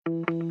Hello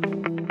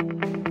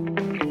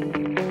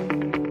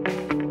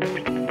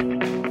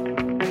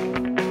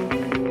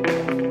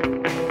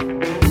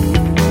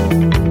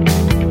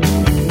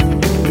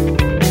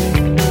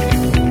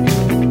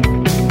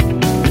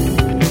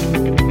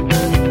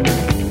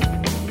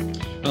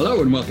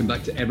and welcome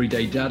back to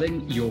Everyday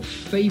Dadding, your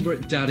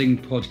favourite dadding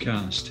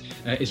podcast.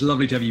 It's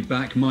lovely to have you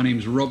back. My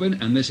name's Robin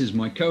and this is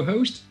my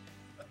co-host.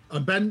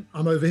 I'm Ben,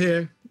 I'm over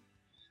here.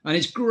 And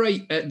it's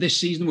great this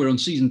season, we're on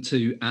season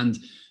 2, and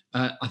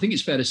I think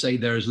it's fair to say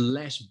there is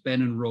less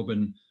Ben and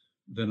Robin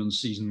than on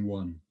season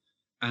 1.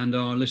 And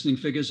our listening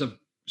figures have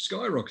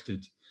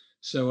skyrocketed.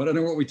 So I don't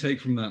know what we take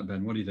from that,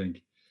 Ben. What do you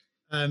think?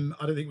 I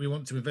don't think we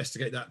want to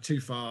investigate that too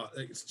far.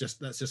 That's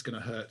just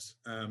going to hurt.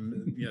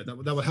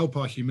 That will help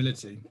our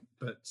humility.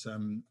 But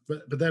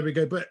there we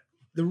go. But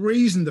the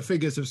reason the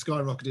figures have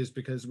skyrocketed is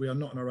because we are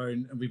not on our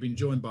own, and we've been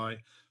joined by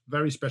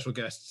very special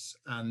guests.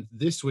 And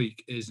this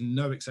week is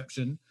no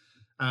exception.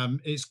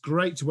 It's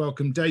great to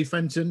welcome Dave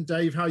Fenton.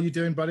 Dave, how are you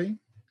doing, buddy?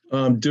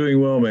 I'm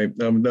doing well, mate.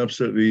 I'm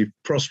absolutely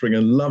prospering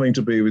and loving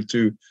to be with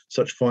two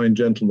such fine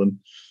gentlemen.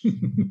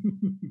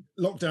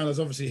 Lockdown has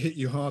obviously hit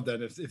you hard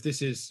then, if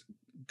this is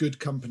good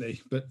company.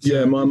 But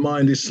yeah, my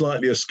mind is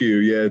slightly askew.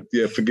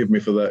 Yeah, forgive me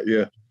for that.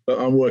 Yeah, but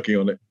I'm working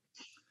on it.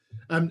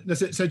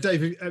 So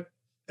Dave,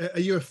 are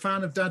you a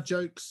fan of dad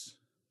jokes?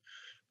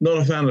 Not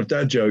a fan of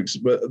dad jokes,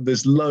 but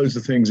there's loads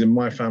of things in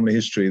my family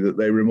history that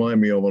they remind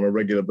me of on a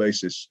regular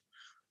basis,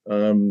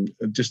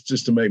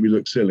 just to make me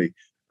look silly.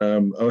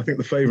 And I think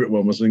the favourite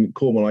one was in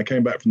Cornwall. I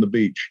came back from the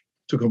beach,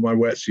 took off my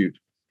wetsuit,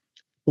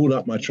 pulled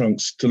up my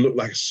trunks to look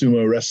like a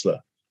sumo wrestler,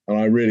 and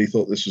I really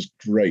thought this was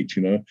great,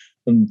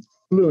 and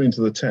flew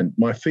into the tent.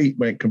 My feet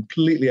went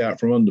completely out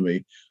from under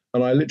me,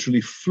 and I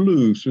literally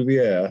flew through the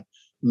air,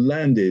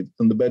 landed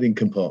in the bedding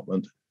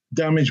compartment,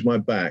 damaged my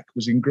back,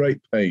 was in great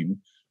pain.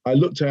 I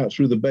looked out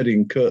through the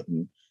bedding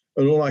curtain,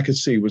 and all I could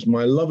see was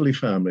my lovely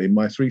family,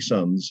 my 3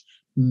 sons,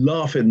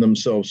 laughing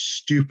themselves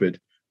stupid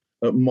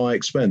at my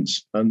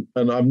expense. And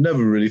I've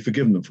never really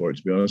forgiven them for it,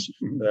 to be honest.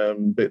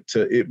 But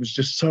it was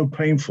just so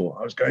painful.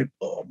 I was going,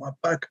 oh, my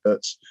back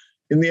hurts.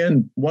 In the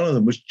end, one of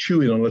them was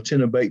chewing on a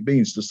tin of baked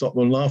beans to stop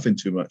them laughing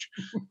too much.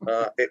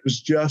 It was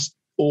just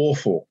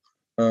awful.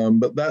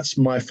 But that's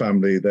my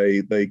family.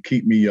 They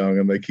keep me young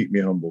and they keep me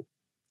humble.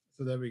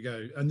 So there we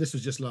go. And this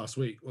was just last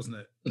week, wasn't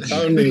it?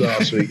 Only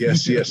last week.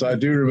 Yes. I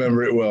do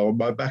remember it well.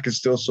 My back is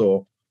still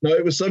sore. No,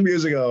 it was some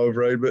years ago, I'm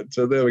afraid. But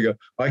there we go.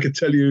 I could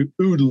tell you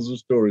oodles of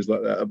stories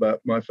like that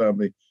about my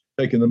family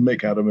taking the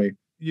mick out of me.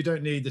 You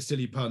don't need the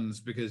silly puns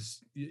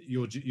because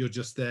you're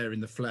just there in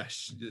the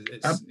flesh.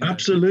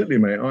 Absolutely,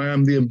 mate. I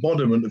am the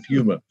embodiment of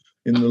humour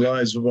in the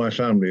lives of my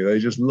family. They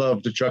just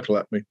love to chuckle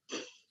at me.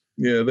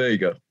 Yeah, there you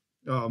go.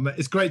 Oh,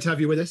 it's great to have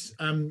you with us.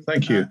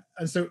 Thank you.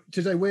 And so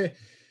today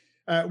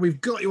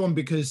we've got you on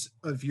because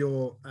of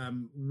your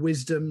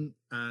wisdom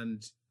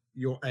and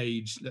your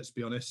age. Let's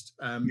be honest,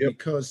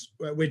 because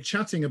we're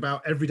chatting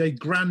about everyday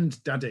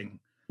granddadding.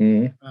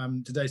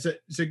 Today. So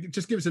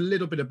just give us a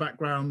little bit of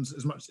background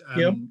as much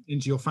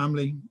into your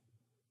family.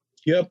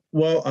 Yep.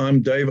 Well,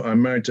 I'm Dave.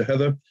 I'm married to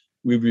Heather.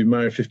 We've been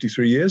married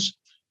 53 years,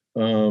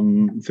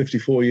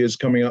 54 years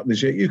coming up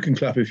this year. You can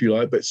clap if you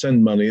like, but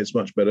send money. It's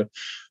much better.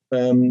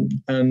 And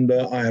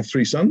I have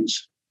 3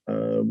 sons,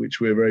 who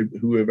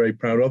we're very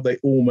proud of. They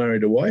all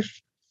married a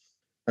wife,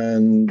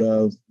 and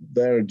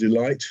they're a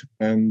delight.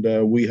 And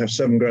we have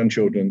 7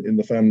 grandchildren in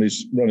the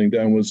families, running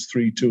downwards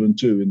 3, 2, and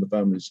 2 in the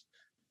families.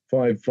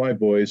 5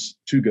 boys,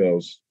 2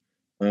 girls.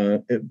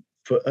 At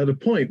a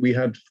point, we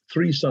had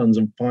 3 sons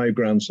and 5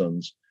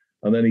 grandsons.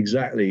 And then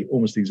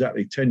almost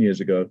exactly 10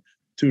 years ago,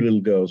 2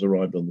 little girls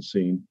arrived on the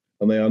scene.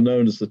 And they are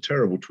known as the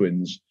terrible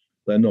twins.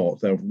 They're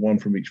not. They're one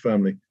from each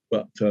family.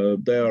 But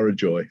they are a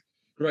joy.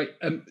 Great.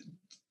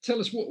 Tell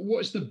us,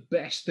 what is the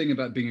best thing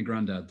about being a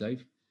granddad,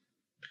 Dave?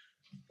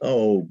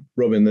 Oh,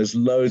 Robin, there's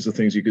loads of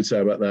things you could say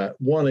about that.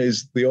 One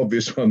is the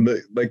obvious one,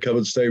 that they come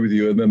and stay with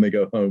you and then they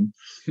go home.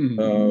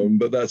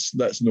 But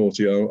that's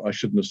naughty. I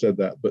shouldn't have said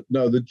that. But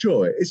no, the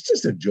joy, it's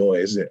just a joy,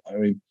 isn't it? I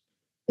mean,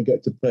 I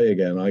get to play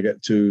again. I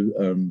get to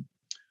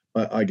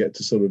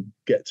sort of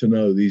get to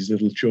know these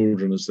little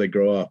children as they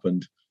grow up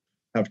and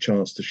have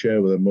chance to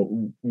share with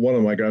them. One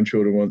of my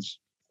grandchildren once,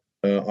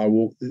 I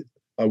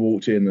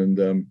walked in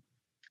and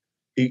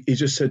he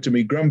just said to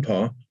me,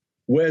 "Grandpa,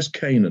 where's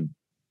Canaan?"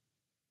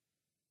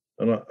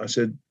 And I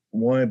said,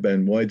 "Why,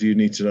 Ben? Why do you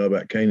need to know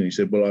about Canaan?" He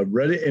said, "Well, I've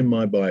read it in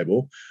my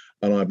Bible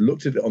and I've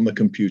looked at it on the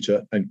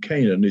computer, and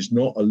Canaan is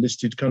not a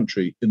listed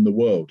country in the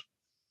world.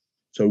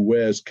 So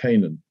where's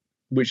Canaan?"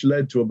 Which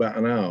led to about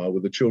an hour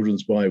with the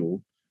children's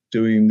Bible,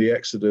 doing the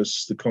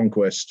Exodus, the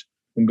conquest,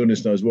 and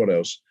goodness knows what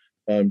else,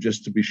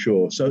 just to be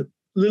sure. So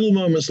little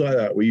moments like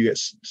that where you get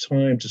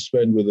time to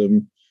spend with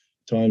them,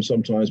 time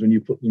sometimes when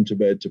you put them to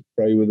bed to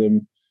pray with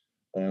them,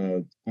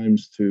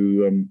 times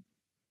to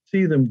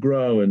see them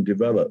grow and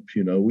develop.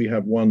 We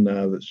have one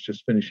now that's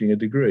just finishing a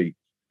degree.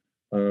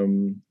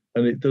 And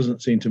it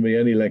doesn't seem to me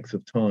any length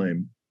of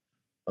time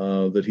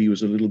that he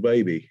was a little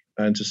baby.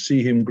 And to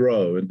see him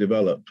grow and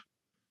develop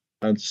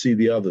and to see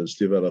the others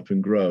develop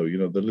and grow,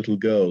 the little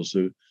girls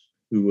who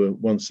who were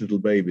once little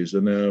babies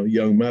are now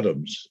young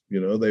madams.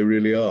 They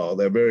really are.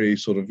 They're very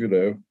sort of,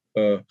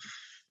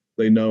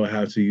 they know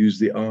how to use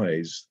the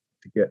eyes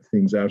to get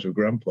things out of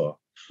grandpa.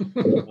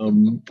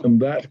 And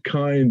that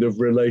kind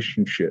of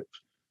relationship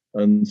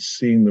and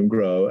seeing them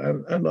grow,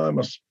 and I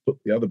must put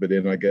the other bit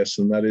in, I guess,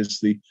 and that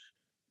is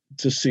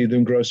to see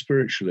them grow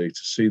spiritually,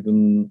 to see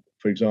them,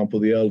 for example,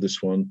 the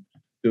eldest one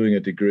doing a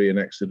degree in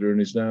Exeter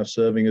and is now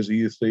serving as a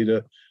youth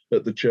leader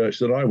at the church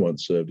that I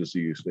once served as a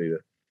youth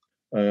leader.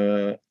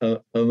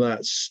 And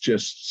that's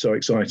just so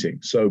exciting,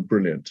 so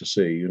brilliant to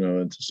see,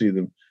 and to see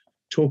them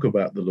talk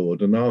about the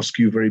Lord and ask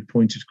you very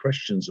pointed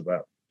questions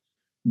about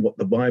what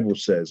the Bible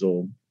says,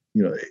 or,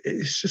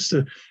 it's just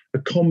a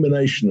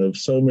combination of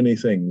so many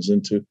things,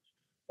 and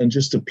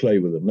just to play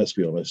with them, let's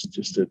be honest,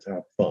 just to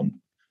have fun,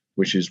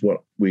 which is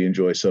what we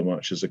enjoy so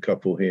much as a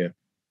couple here.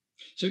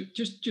 So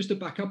just to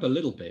back up a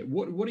little bit,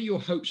 what are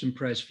your hopes and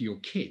prayers for your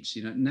kids?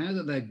 Now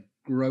that they're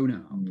grown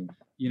up,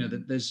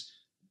 that there's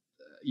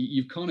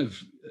you've kind of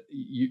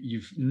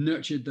you've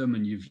nurtured them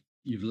and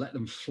you've let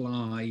them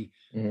fly,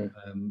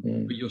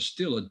 but you're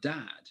still a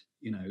dad,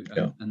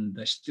 and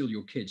they're still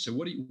your kids. So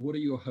what are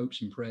your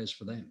hopes and prayers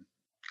for them?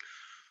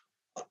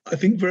 I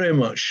think very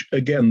much,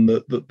 again,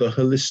 the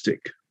holistic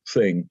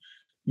thing.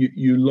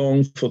 You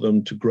long for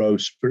them to grow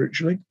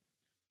spiritually.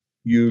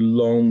 You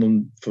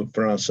long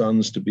for our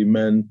sons to be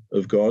men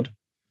of God,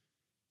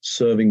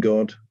 serving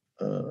God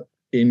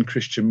in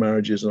Christian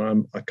marriages.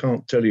 And I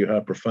can't tell you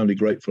how profoundly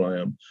grateful I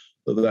am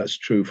that that's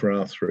true for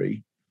our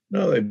three.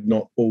 No, they've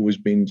not always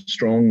been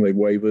strong. They've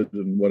wavered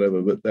and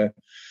whatever, but they're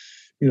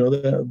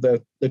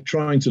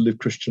trying to live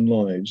Christian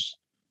lives.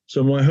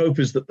 So my hope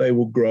is that they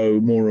will grow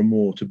more and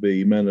more to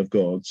be men of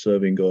God,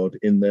 serving God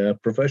in their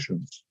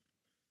professions.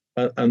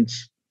 And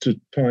to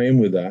tie in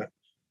with that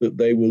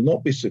they will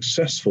not be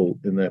successful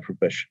in their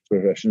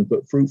professions,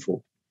 but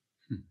fruitful.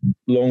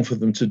 Long for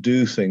them to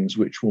do things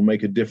which will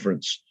make a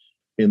difference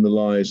in the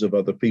lives of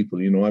other people.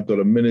 I've got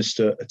a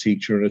minister, a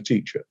teacher, and a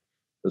teacher.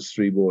 There's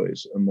 3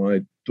 boys. And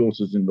my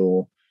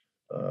daughters-in-law,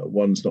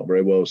 one's not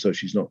very well, so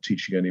she's not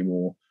teaching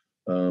anymore,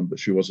 but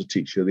she was a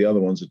teacher. The other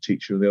one's a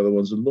teacher, and the other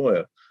one's a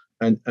lawyer.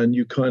 And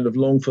you kind of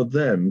long for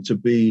them to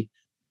be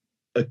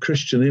a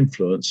Christian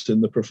influence in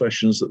the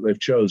professions that they've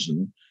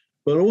chosen,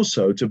 but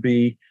also to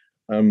be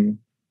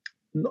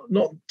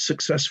not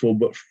successful,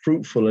 but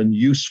fruitful and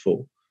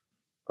useful,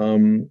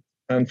 and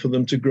for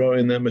them to grow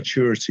in their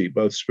maturity,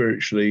 both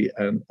spiritually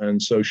and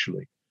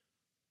socially,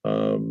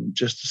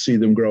 just to see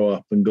them grow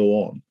up and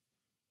go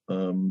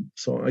on.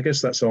 So I guess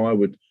that's how I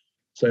would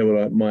say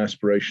what my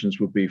aspirations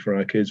would be for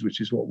our kids,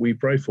 which is what we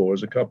pray for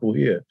as a couple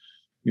here,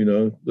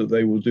 that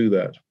they will do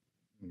that.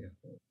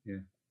 Yeah.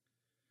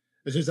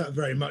 Is that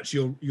very much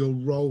your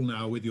role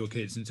now with your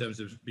kids in terms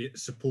of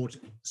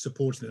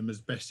supporting them as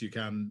best you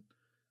can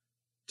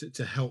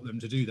to help them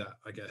to do that?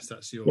 I guess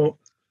that's your... Well,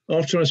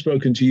 after I've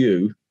spoken to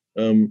you,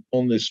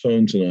 on this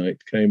phone tonight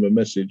came a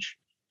message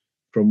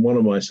from one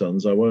of my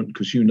sons. I won't,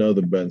 because you know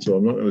them, Ben, so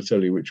I'm not going to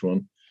tell you which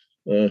one,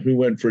 who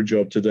went for a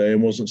job today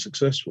and wasn't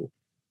successful.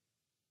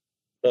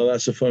 Well,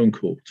 that's a phone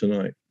call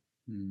tonight.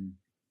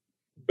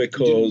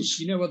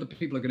 Because... other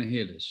people are going to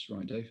hear this,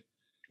 right, Dave?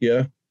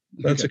 Yeah,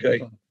 that's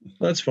okay.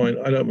 That's fine.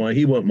 I don't mind.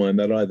 He won't mind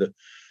that either,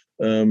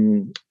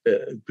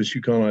 because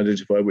you can't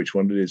identify which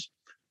one it is.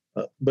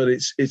 But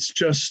it's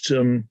just,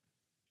 to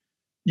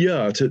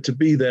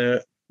be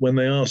there when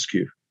they ask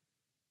you,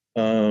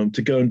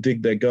 to go and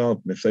dig their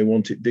garden if they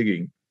want it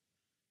digging,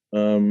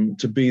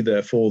 to be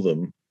there for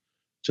them,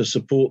 to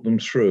support them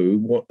through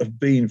what have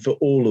been for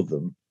all of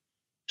them,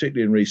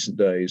 particularly in recent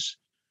days,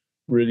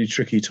 really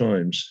tricky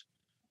times.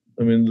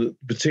 I mean,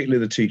 particularly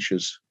the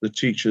teachers. The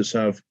teachers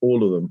have,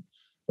 all of them,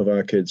 of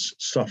our kids,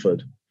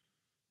 suffered.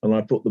 And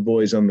I put the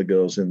boys and the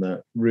girls in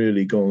that,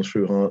 really gone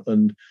through hard.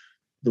 And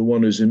the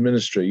one who's in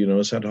ministry,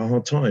 has had a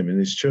hard time in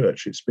his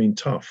church. It's been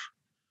tough.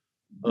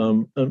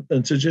 And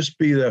to just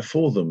be there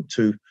for them,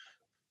 to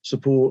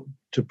support,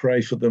 to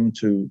pray for them,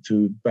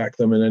 to back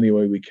them in any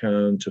way we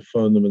can, to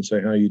phone them and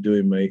say, how you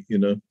doing, mate?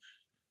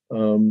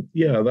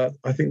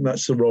 I think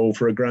that's the role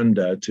for a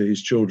granddad to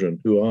his children,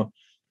 who are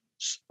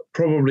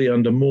probably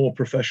under more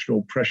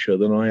professional pressure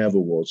than I ever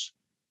was,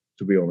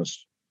 to be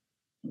honest.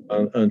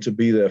 And to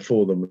be there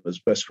for them as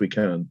best we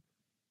can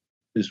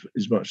is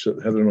much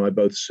that Heather and I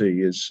both see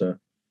is,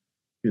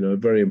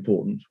 very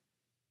important.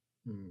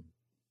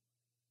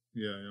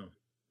 Yeah,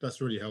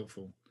 that's really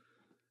helpful.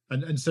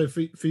 And so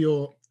for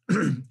your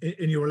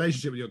in your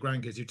relationship with your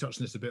grandkids, you touched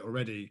on this a bit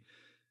already.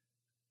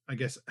 I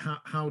guess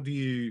how do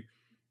you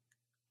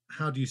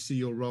see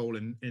your role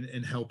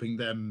in helping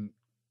them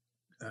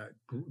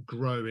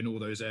grow in all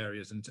those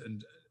areas,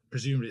 and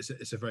presumably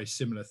it's a very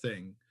similar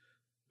thing,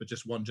 but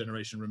just one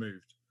generation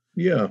removed.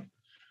 Yeah,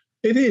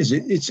 it is.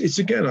 It's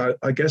again,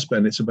 I guess,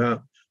 Ben, it's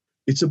about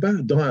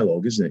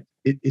dialogue, isn't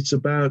it? It's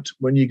about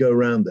when you go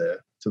around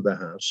there to their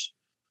house,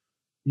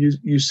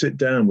 you sit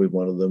down with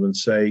one of them and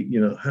say,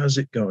 how's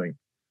it going?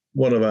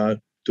 One of our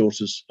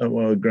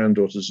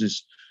granddaughters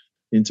is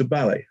into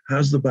ballet.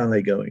 How's the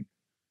ballet going?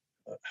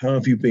 how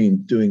have you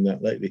been doing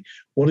that lately?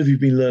 What have you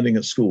been learning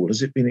at school?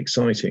 Has it been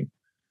exciting?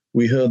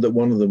 We heard that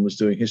one of them was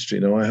doing history.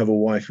 Now, I have a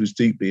wife who's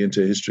deeply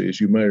into history,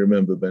 as you may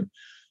remember, Ben.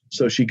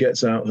 So she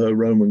gets out her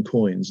Roman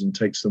coins and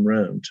takes them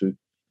round to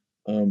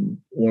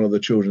one of the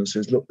children,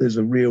 says, look, there's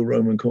a real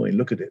Roman coin.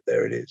 Look at it.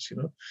 There it is,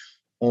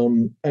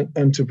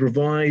 and to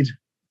provide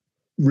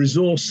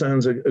resource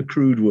sounds a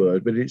crude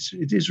word, but it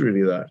is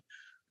really that.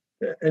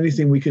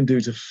 Anything we can do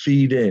to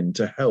feed in,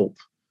 to help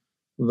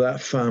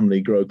that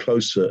family grow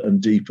closer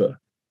and deeper.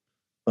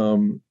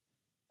 And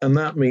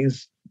that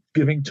means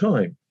giving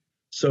time.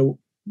 So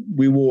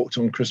we walked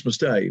on Christmas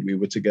Day, we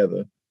were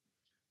together.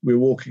 We were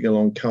walking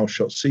along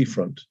Calshot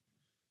seafront,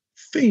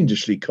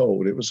 fiendishly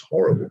cold. It was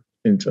horrible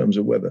in terms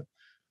of weather,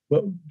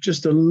 but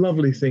just a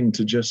lovely thing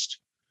to just,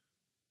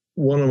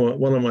 one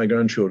of my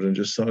grandchildren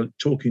just started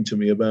talking to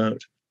me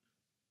about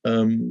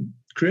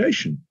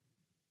creation,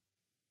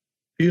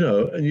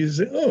 and you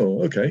say,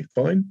 oh, okay,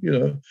 fine.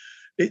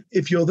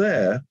 If you're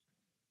there,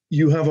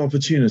 you have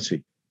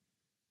opportunity.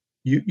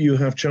 You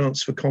have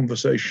chance for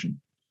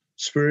conversation,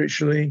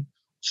 spiritually,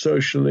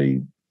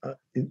 socially.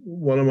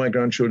 One of my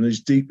grandchildren is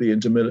deeply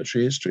into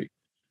military history,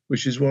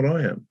 which is what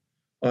I am.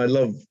 I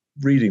love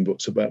reading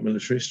books about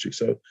military history.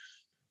 So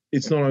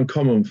it's not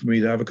uncommon for me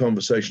to have a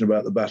conversation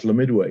about the Battle of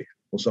Midway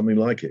or something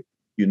like it,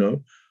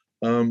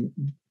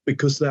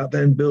 because that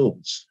then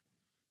builds.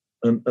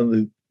 And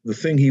the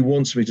thing he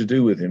wants me to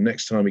do with him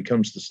next time he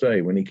comes to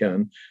stay, when he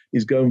can,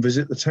 is go and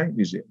visit the tank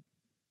museum.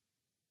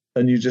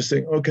 And you just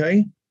think,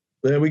 okay,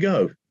 there we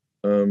go.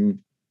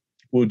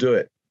 We'll do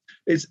it.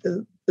 Is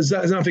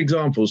that enough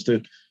examples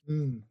to?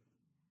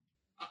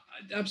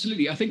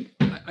 Absolutely.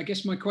 I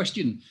guess my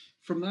question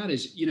from that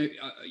is, you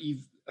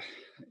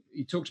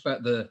talked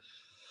about the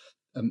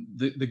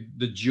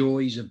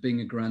joys of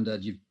being a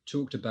granddad. You've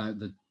talked about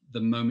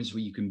the moments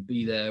where you can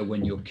be there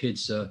when your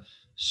kids are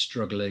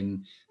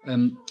struggling.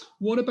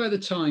 What about the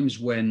times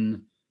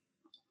when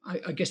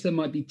I guess there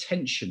might be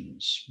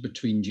tensions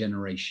between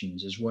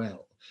generations as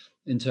well,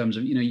 in terms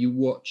of, you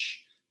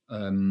watch,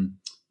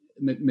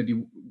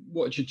 maybe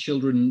watch your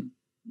children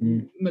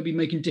maybe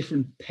making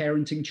different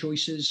parenting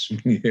choices.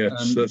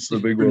 Yes, that's the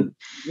big one.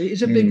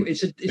 It's a big,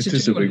 it's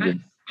a big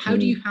one. How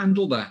do you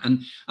handle that?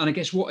 And I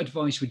guess what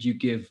advice would you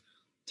give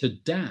to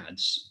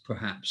dads,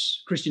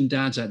 perhaps Christian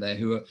dads out there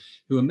who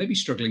are maybe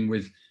struggling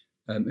with,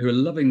 who are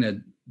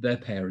loving their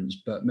parents,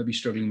 but maybe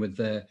struggling with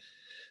the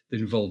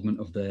involvement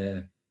of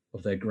their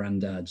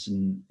granddads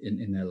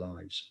in their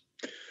lives?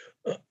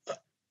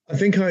 I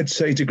think I'd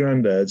say to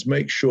granddads,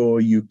 make sure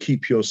you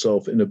keep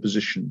yourself in a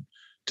position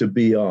to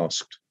be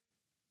asked.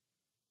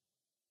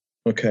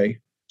 Okay,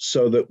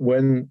 so that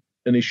when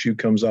an issue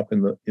comes up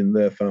in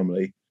their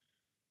family,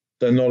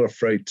 they're not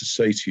afraid to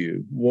say to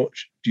you, what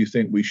do you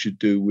think we should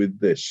do with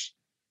this?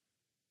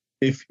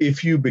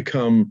 If you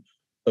become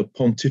a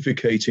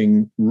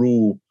pontificating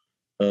rule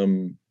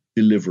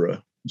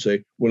deliverer,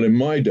 say, well, in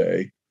my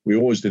day, we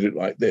always did it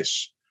like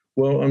this.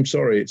 Well, I'm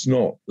sorry, it's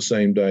not the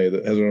same day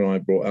that Heather and I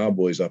brought our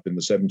boys up in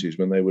the 70s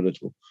when they were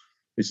little.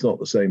 It's not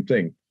the same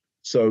thing.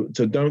 So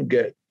don't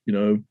get,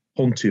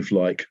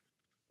 pontiff-like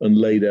and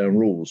lay down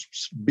rules.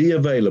 Be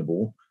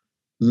available.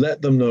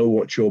 Let them know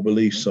what your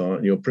beliefs are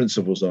and your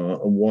principles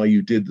are and why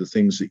you did the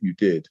things that you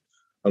did.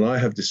 And I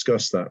have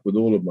discussed that with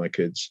all of my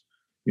kids,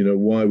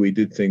 why we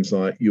did things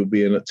like you'll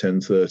be in at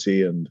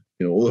 10:30 and,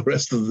 all the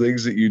rest of the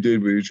things that you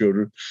did with your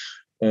children.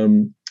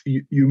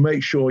 You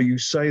make sure you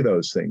say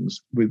those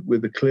things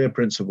with a clear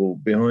principle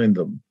behind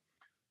them,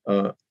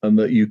 and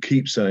that you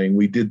keep saying,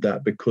 we did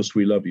that because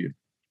we love you.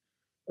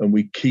 And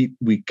we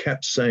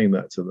kept saying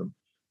that to them.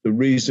 The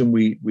reason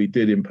we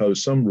did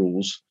impose some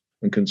rules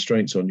and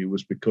constraints on you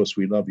was because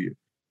we love you.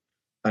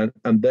 And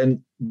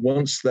then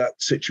once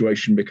that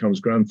situation becomes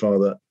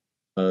grandfather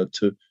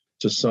to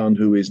son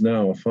who is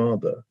now a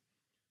father,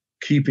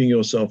 keeping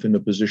yourself in a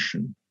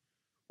position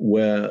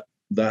where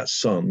that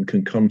son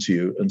can come to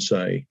you and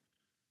say,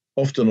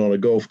 often on a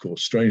golf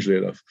course, strangely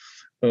enough,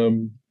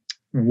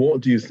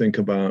 what do you think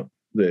about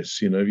this?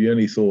 Have you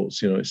any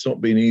thoughts? It's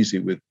not been easy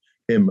with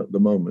him at the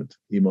moment,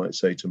 he might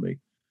say to me.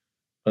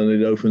 And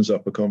it opens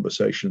up a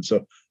conversation.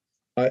 So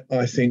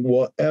I think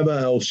whatever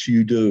else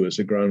you do as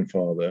a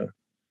grandfather,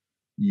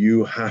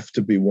 you have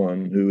to be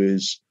one who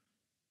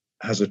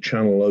has a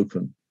channel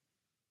open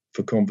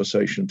for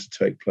conversation to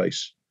take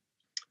place.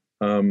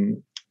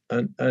 And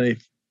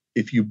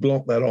if you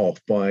block that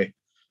off by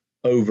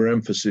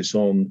overemphasis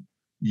on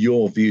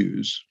your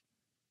views,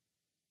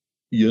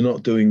 you're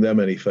not doing them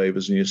any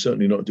favors, and you're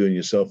certainly not doing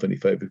yourself any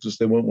favors, because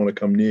they won't want to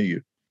come near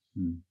you.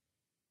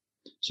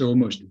 So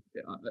almost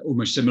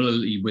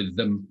similarly with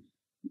them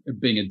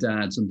being a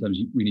dad, sometimes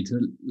we need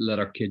to let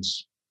our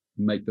kids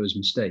make those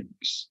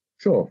mistakes.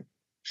 Sure.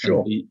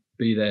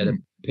 Be there to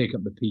pick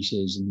up the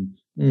pieces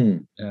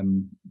and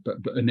but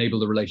enable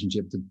the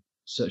relationship to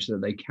such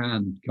that they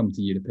can come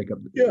to you to pick up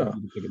the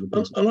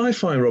pieces. And I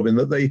find, Robin,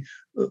 that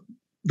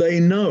they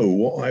know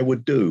what I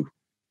would do.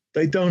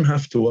 They don't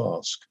have to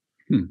ask.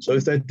 So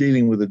if they're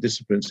dealing with a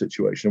discipline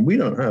situation, and we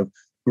don't have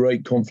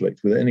great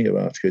conflict with any of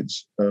our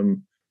kids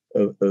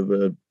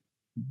of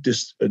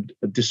a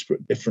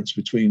disparate difference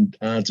between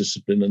our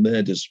discipline and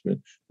their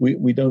discipline.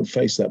 We don't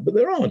face that, but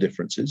there are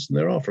differences and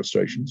there are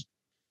frustrations,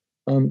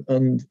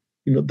 and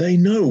they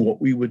know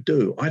what we would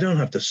do. I don't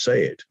have to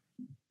say it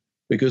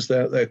because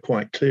they're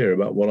quite clear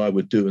about what I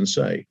would do and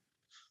say.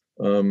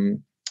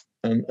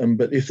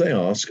 But if they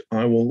ask,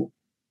 I will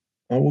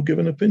give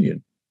an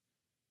opinion,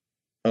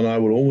 and I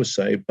will always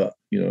say, but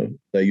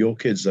they're your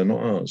kids, they're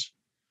not ours.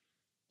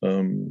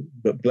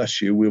 But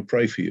bless you, we'll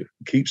pray for you.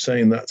 Keep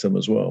saying that to them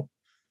as well.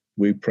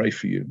 We pray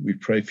for you. We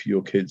pray for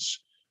your kids.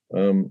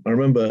 I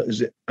remember,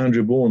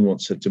 Andrew Bourne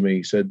once said to me,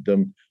 he said,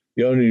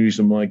 the only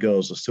reason my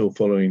girls are still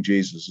following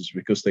Jesus is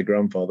because their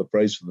grandfather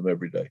prays for them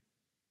every day.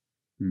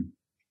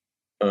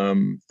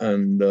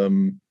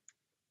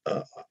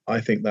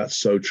 I think that's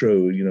so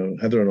true.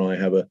 Heather and I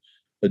have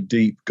a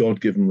deep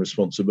God-given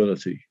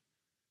responsibility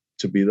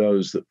to be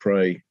those that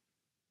pray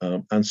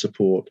and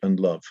support and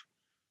love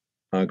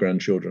our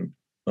grandchildren,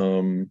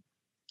 and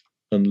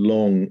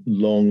long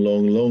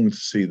to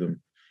see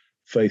them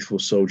faithful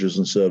soldiers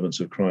and servants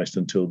of Christ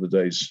until the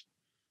days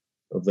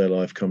of their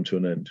life come to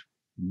an end.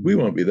 We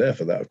won't be there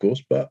for that, of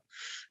course, but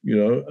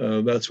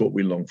that's what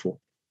we long for.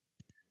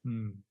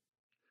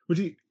 Would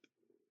you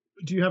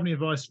do you have any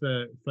advice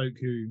for folk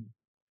who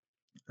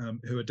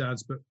are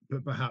dads, but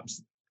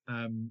perhaps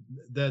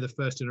they're the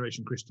first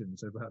generation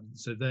Christians,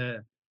 so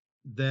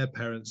their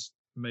parents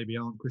maybe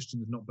aren't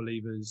Christians, not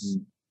believers,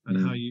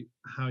 and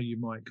how you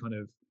might kind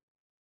of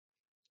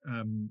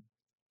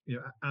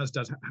as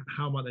dads,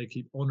 how might they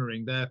keep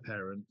honouring their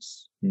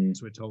parents,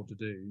 as we're told to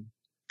do?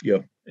 Yeah.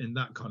 In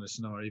that kind of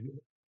scenario,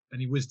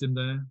 any wisdom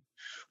there?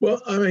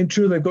 Well, I mean,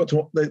 true. They've got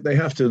to. They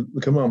have to. The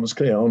commandment's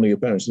clear. Honour your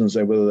parents. Doesn't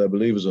say whether they're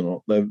believers or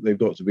not. They've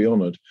got to be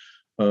honoured,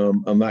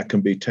 and that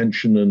can be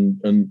tension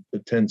and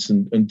tense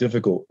and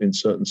difficult in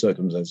certain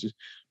circumstances.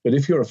 But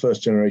if you're a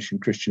first generation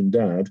Christian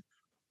dad,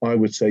 I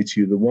would say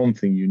to you, the one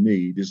thing you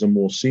need is a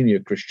more senior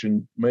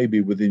Christian,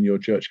 maybe within your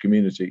church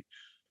community,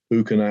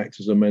 who can act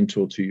as a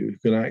mentor to you, who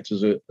can act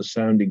as a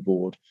sounding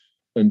board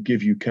and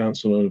give you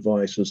counsel and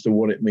advice as to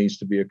what it means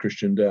to be a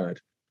Christian dad.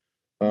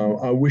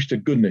 I wish to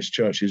goodness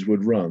churches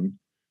would run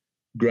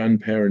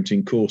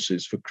grandparenting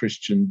courses for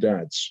Christian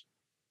dads.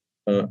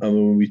 And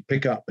when we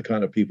pick up the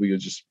kind of people you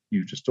just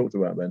talked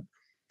about then,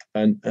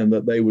 and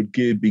that they would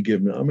be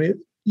given, I mean,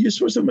 you're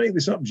supposed to make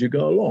this up as you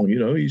go along,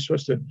 you're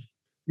supposed to,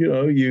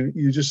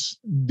 you just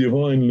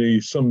divinely,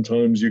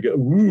 sometimes you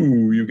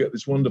get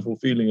this wonderful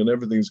feeling and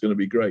everything's going to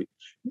be great.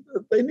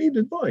 They need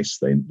advice.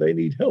 They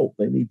need help.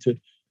 They need to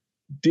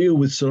deal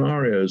with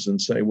scenarios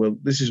and say, well,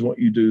 this is what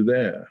you do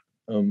there.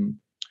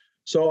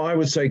 So I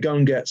would say go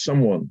and get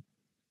someone,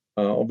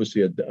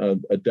 obviously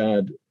a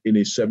dad in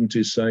his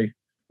 70s, say,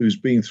 who's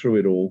been through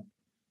it all,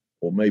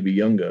 or maybe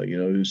younger,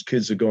 whose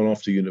kids have gone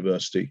off to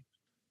university.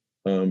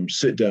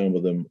 Sit down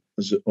with them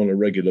on a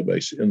regular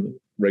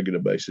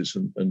basis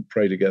and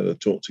pray together,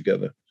 talk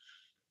together,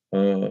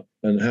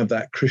 and have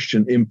that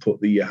Christian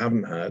input that you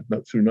haven't had,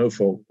 not through no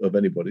fault of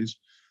anybody's,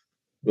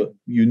 but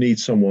you need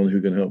someone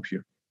who can help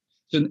you.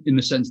 So in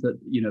the sense that,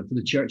 for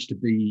the church to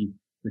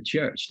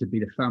be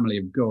the family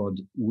of God,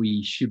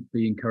 we should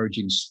be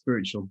encouraging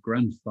spiritual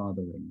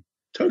grandfathering.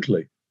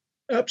 Totally.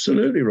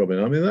 Absolutely,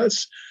 Robin. I mean,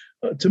 that's,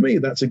 to me,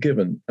 that's a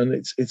given. And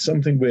it's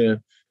something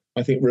we're,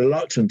 I think,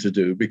 reluctant to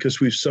do because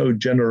we've so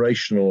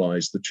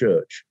generationalized the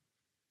church.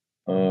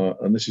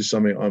 And this is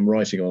something I'm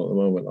writing on at the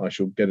moment. I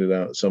shall get it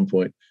out at some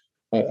point.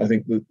 I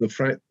think the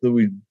fact that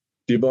we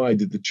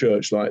divided the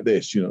church like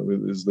this,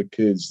 there's the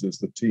kids, there's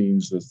the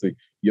teens, there's the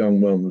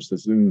young mums,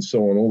 there's and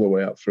so on all the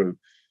way up through.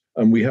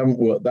 And we haven't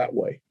worked that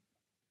way.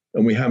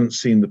 And we haven't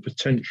seen the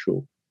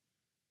potential.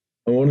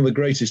 And one of the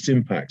greatest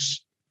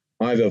impacts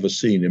I've ever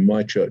seen in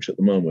my church at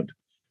the moment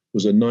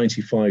was a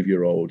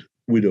 95-year-old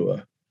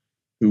widower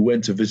who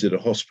went to visit a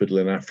hospital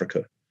in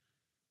Africa,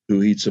 who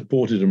he'd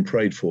supported and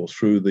prayed for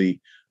through the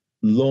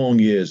long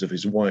years of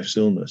his wife's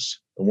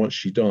illness. And once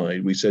she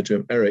died, we said to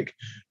him, Eric,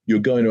 you're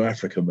going to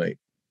Africa, mate.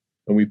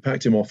 And we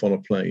packed him off on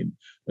a plane,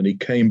 and he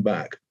came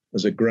back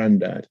as a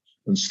granddad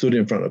and stood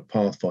in front of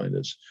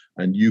Pathfinders,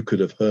 and you could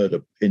have heard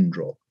a pin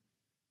drop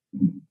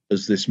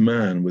as this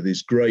man, with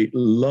his great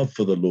love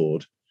for the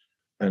Lord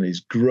and his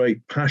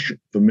great passion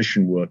for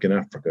mission work in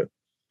Africa,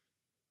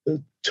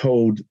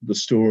 told the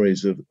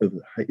stories of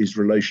his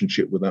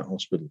relationship with that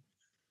hospital.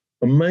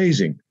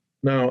 Amazing.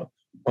 Now,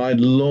 I'd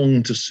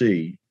long to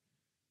see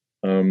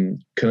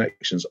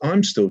connections.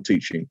 I'm still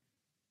teaching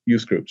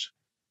youth groups.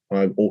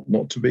 I ought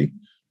not to be,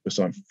 because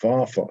I'm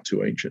far, far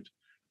too ancient.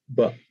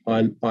 But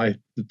the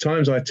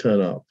times I turn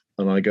up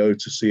and I go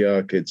to see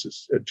our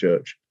kids at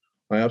church,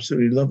 I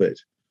absolutely love it.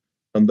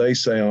 And they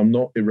say I'm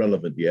not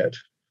irrelevant yet.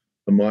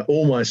 And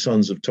all my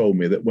sons have told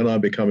me that when I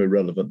become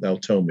irrelevant, they'll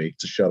tell me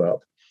to shut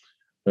up.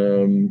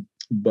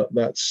 But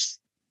that's,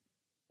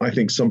 I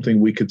think, something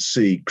we could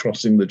see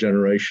crossing the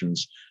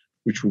generations,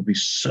 which will be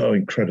so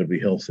incredibly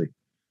healthy.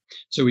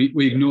 So we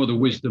ignore the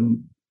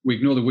wisdom. We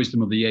ignore the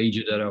wisdom of the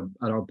aged at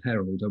our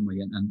peril, don't we?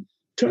 And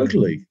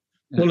totally.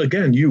 Well,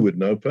 again, you would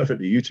know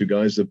perfectly. You two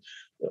guys,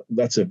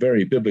 that's a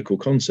very biblical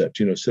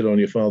concept. Sit on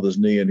your father's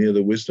knee and hear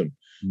the wisdom.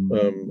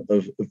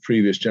 of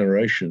previous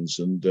generations,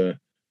 and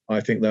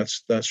I think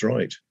that's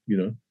right.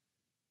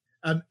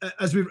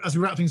 As we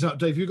wrap things up,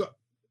 Dave, you've got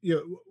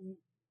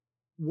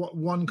what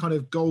one kind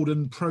of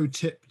golden pro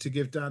tip to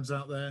give dads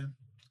out there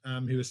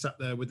who are sat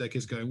there with their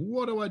kids going,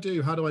 what do I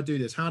do? How do I do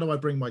this? How do I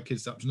bring my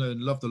kids up to know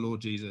and love the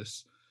Lord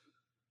Jesus?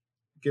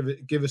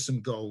 Give us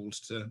some gold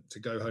to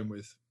go home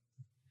with.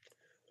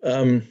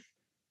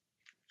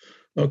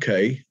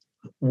 Okay.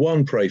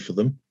 1, pray for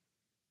them.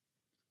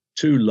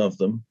 2, love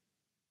them.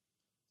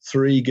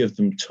 3, give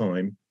them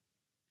time.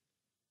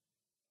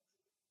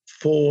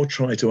 4,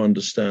 try to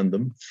understand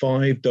them.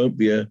 5, don't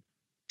be a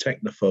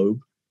technophobe,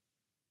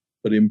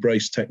 but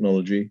embrace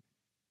technology.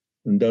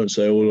 And don't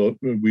say, oh,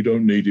 we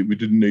don't need it. We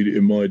didn't need it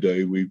in my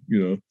day.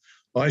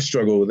 I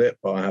struggle with it,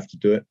 but I have to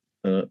do it.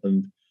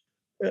 And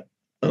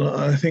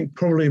I think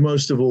probably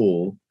most of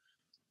all,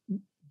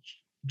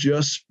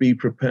 just be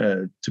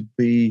prepared to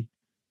be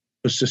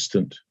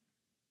persistent,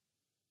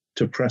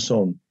 to press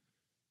on.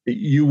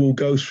 You will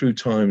go through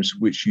times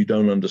which you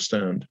don't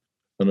understand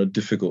and are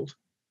difficult.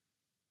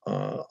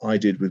 I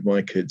did with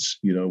my kids,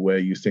 where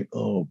you think,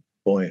 oh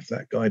boy, if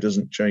that guy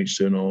doesn't change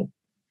soon, I'll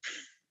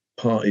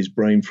part his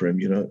brain for him,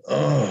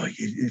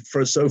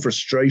 so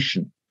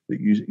frustration that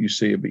you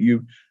see it, but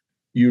you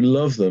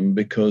love them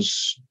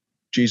because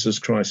Jesus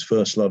Christ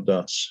first loved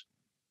us.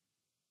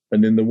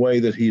 And in the way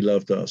that he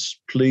loved us,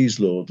 please,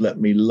 Lord, let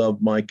me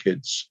love my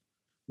kids,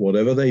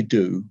 whatever they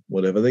do,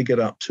 whatever they get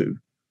up to,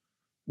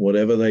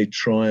 whatever they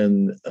try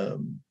and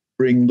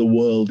bring the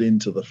world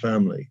into the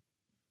family.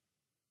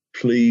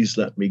 Please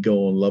let me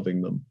go on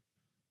loving them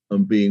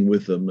and being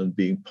with them and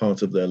being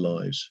part of their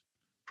lives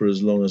for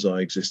as long as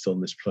I exist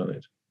on this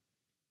planet,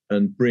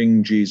 and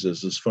bring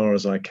Jesus as far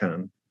as I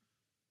can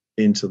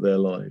into their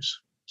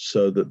lives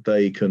so that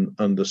they can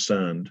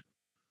understand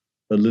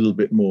a little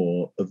bit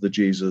more of the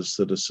Jesus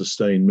that has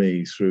sustained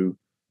me through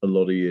a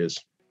lot of years.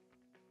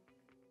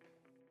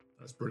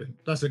 That's brilliant.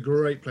 That's a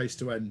great place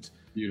to end.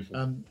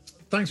 Beautiful.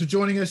 Thanks for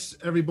joining us,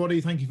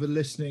 everybody. Thank you for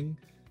listening.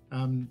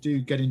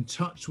 Do get in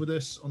touch with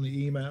us on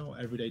the email,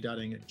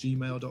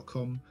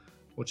 everydaydadding@gmail.com,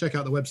 or check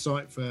out the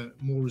website for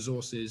more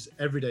resources,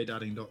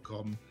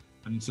 everydaydadding.com.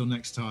 And until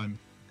next time,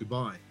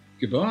 goodbye.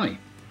 Goodbye.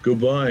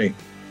 Goodbye.